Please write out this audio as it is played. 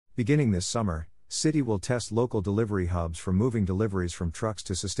Beginning this summer, City will test local delivery hubs for moving deliveries from trucks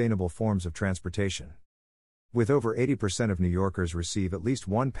to sustainable forms of transportation. With over 80% of New Yorkers receive at least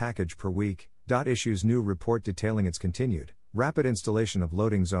one package per week, DOT issues new report detailing its continued, rapid installation of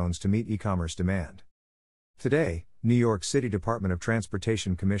loading zones to meet e-commerce demand. Today, New York City Department of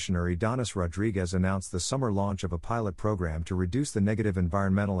Transportation Commissioner Adonis Rodriguez announced the summer launch of a pilot program to reduce the negative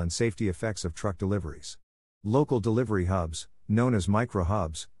environmental and safety effects of truck deliveries. Local delivery hubs, known as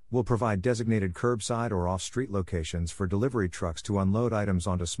micro-hubs, will provide designated curbside or off-street locations for delivery trucks to unload items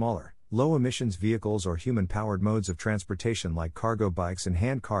onto smaller, low-emissions vehicles or human-powered modes of transportation like cargo bikes and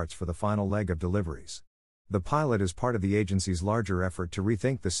hand carts for the final leg of deliveries. The pilot is part of the agency's larger effort to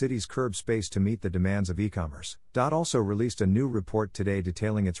rethink the city's curb space to meet the demands of e-commerce. DOT also released a new report today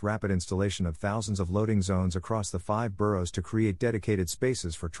detailing its rapid installation of thousands of loading zones across the 5 boroughs to create dedicated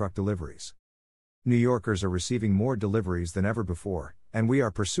spaces for truck deliveries. New Yorkers are receiving more deliveries than ever before, and we are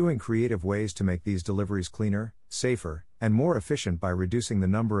pursuing creative ways to make these deliveries cleaner, safer, and more efficient by reducing the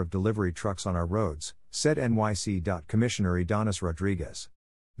number of delivery trucks on our roads, said NYC. Commissioner Adonis Rodriguez.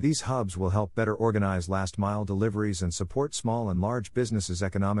 These hubs will help better organize last-mile deliveries and support small and large businesses'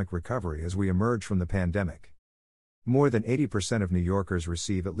 economic recovery as we emerge from the pandemic. More than 80% of New Yorkers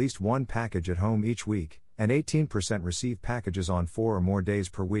receive at least one package at home each week, and 18% receive packages on 4 or more days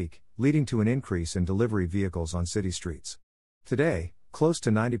per week, leading to an increase in delivery vehicles on city streets. Today, close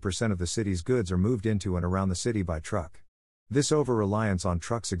to 90% of the city's goods are moved into and around the city by truck. This over-reliance on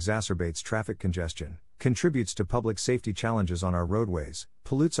trucks exacerbates traffic congestion, contributes to public safety challenges on our roadways,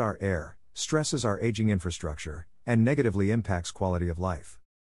 pollutes our air, stresses our aging infrastructure, and negatively impacts quality of life.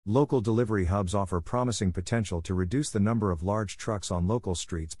 Local delivery hubs offer promising potential to reduce the number of large trucks on local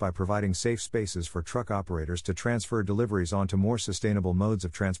streets by providing safe spaces for truck operators to transfer deliveries onto more sustainable modes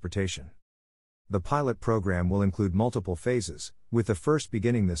of transportation. The pilot program will include multiple phases, with the first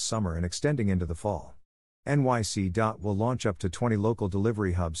beginning this summer and extending into the fall. NYC. Will launch up to 20 local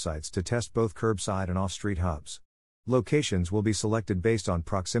delivery hub sites to test both curbside and off-street hubs. Locations will be selected based on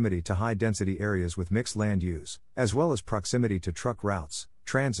proximity to high-density areas with mixed land use, as well as proximity to truck routes,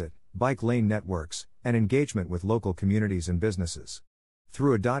 transit, bike lane networks, and engagement with local communities and businesses.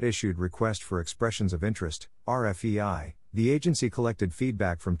 Through a DOT-issued request for expressions of interest, RFEI, the agency collected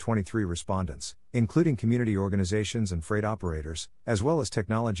feedback from 23 respondents, including community organizations and freight operators, as well as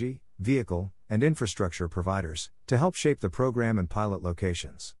technology, vehicle, and infrastructure providers, to help shape the program and pilot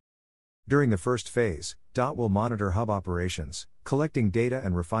locations. During the first phase, DOT will monitor hub operations, collecting data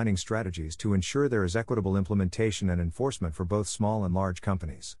and refining strategies to ensure there is equitable implementation and enforcement for both small and large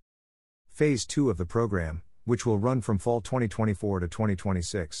companies. Phase 2 of the program, which will run from fall 2024 to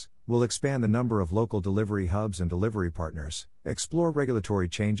 2026, will expand the number of local delivery hubs and delivery partners, explore regulatory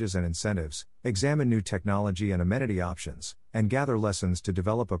changes and incentives, examine new technology and amenity options, and gather lessons to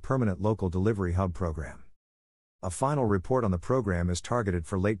develop a permanent local delivery hub program. A final report on the program is targeted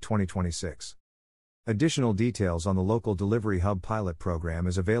for late 2026. Additional details on the local delivery hub pilot program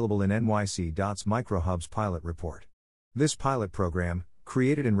is available in NYC.'s Microhubs pilot report. This pilot program,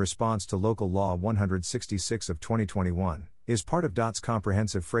 created in response to Local Law 166 of 2021, is part of DOT's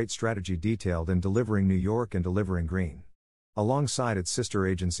comprehensive freight strategy detailed in Delivering New York and Delivering Green. Alongside its sister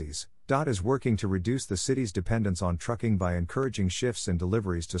agencies, DOT is working to reduce the city's dependence on trucking by encouraging shifts in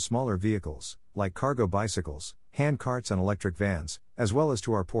deliveries to smaller vehicles, like cargo bicycles, hand carts and electric vans, as well as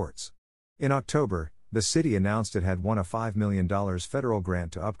to our ports. In October, the city announced it had won a $5 million federal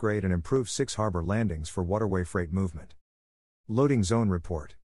grant to upgrade and improve 6 harbor landings for waterway freight movement. Loading Zone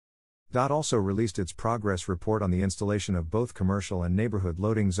Report. DOT also released its progress report on the installation of both commercial and neighborhood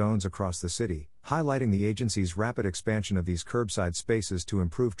loading zones across the city, highlighting the agency's rapid expansion of these curbside spaces to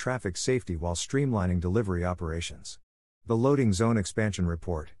improve traffic safety while streamlining delivery operations. The Loading Zone Expansion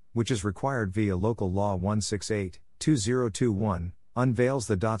Report, which is required via Local Law 168/2021, unveils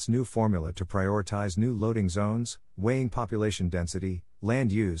the DOT's new formula to prioritize new loading zones, weighing population density,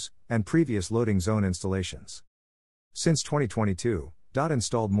 land use, and previous loading zone installations. Since 2022, DOT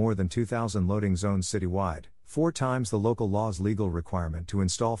installed more than 2,000 loading zones citywide, 4 times the local law's legal requirement to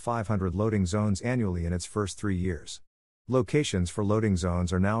install 500 loading zones annually in its first 3 years. Locations for loading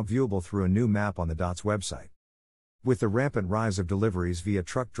zones are now viewable through a new map on the DOT's website. With the rampant rise of deliveries via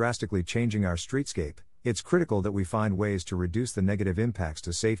truck drastically changing our streetscape, it's critical that we find ways to reduce the negative impacts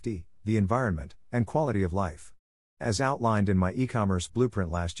to safety, the environment, and quality of life. As outlined in my e-commerce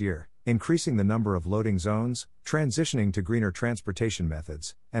blueprint last year, increasing the number of loading zones, transitioning to greener transportation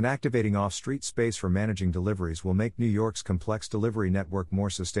methods, and activating off-street space for managing deliveries will make New York's complex delivery network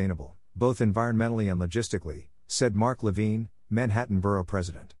more sustainable, both environmentally and logistically, said Mark Levine, Manhattan Borough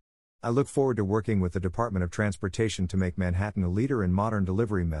President. I look forward to working with the Department of Transportation to make Manhattan a leader in modern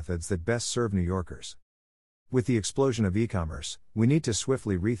delivery methods that best serve New Yorkers. With the explosion of e-commerce, we need to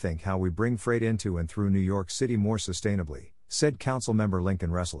swiftly rethink how we bring freight into and through New York City more sustainably, said Councilmember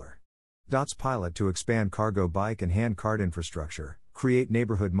Lincoln Ressler. DOT's pilot to expand cargo bike and hand cart infrastructure, create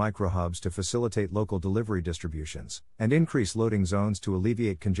neighborhood microhubs to facilitate local delivery distributions, and increase loading zones to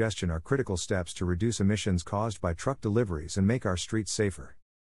alleviate congestion are critical steps to reduce emissions caused by truck deliveries and make our streets safer.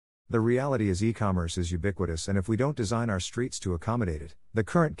 The reality is e-commerce is ubiquitous, and if we don't design our streets to accommodate it, the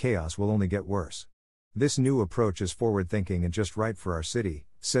current chaos will only get worse. This new approach is forward-thinking and just right for our city,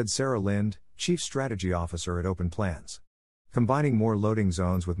 said Sarah Lind, Chief Strategy Officer at Open Plans. Combining more loading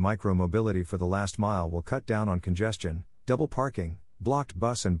zones with micro-mobility for the last mile will cut down on congestion, double parking, blocked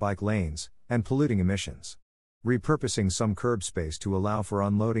bus and bike lanes, and polluting emissions. Repurposing some curb space to allow for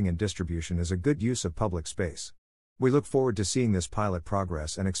unloading and distribution is a good use of public space. We look forward to seeing this pilot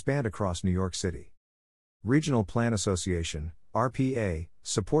progress and expand across New York City. Regional Plan Association, RPA,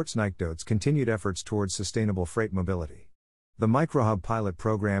 supports NYCDOT's continued efforts towards sustainable freight mobility. The Microhub pilot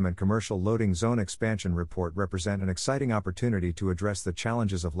program and commercial loading zone expansion report represent an exciting opportunity to address the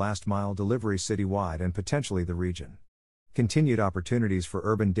challenges of last-mile delivery citywide and potentially the region. Continued opportunities for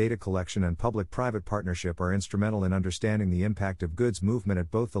urban data collection and public-private partnership are instrumental in understanding the impact of goods movement at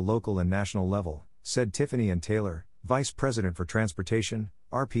both the local and national level, said Tiffany N. Taylor, Vice President for Transportation,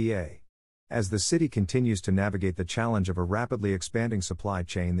 RPA. As the city continues to navigate the challenge of a rapidly expanding supply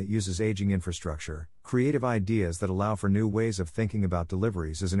chain that uses aging infrastructure, creative ideas that allow for new ways of thinking about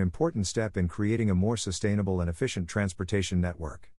deliveries is an important step in creating a more sustainable and efficient transportation network.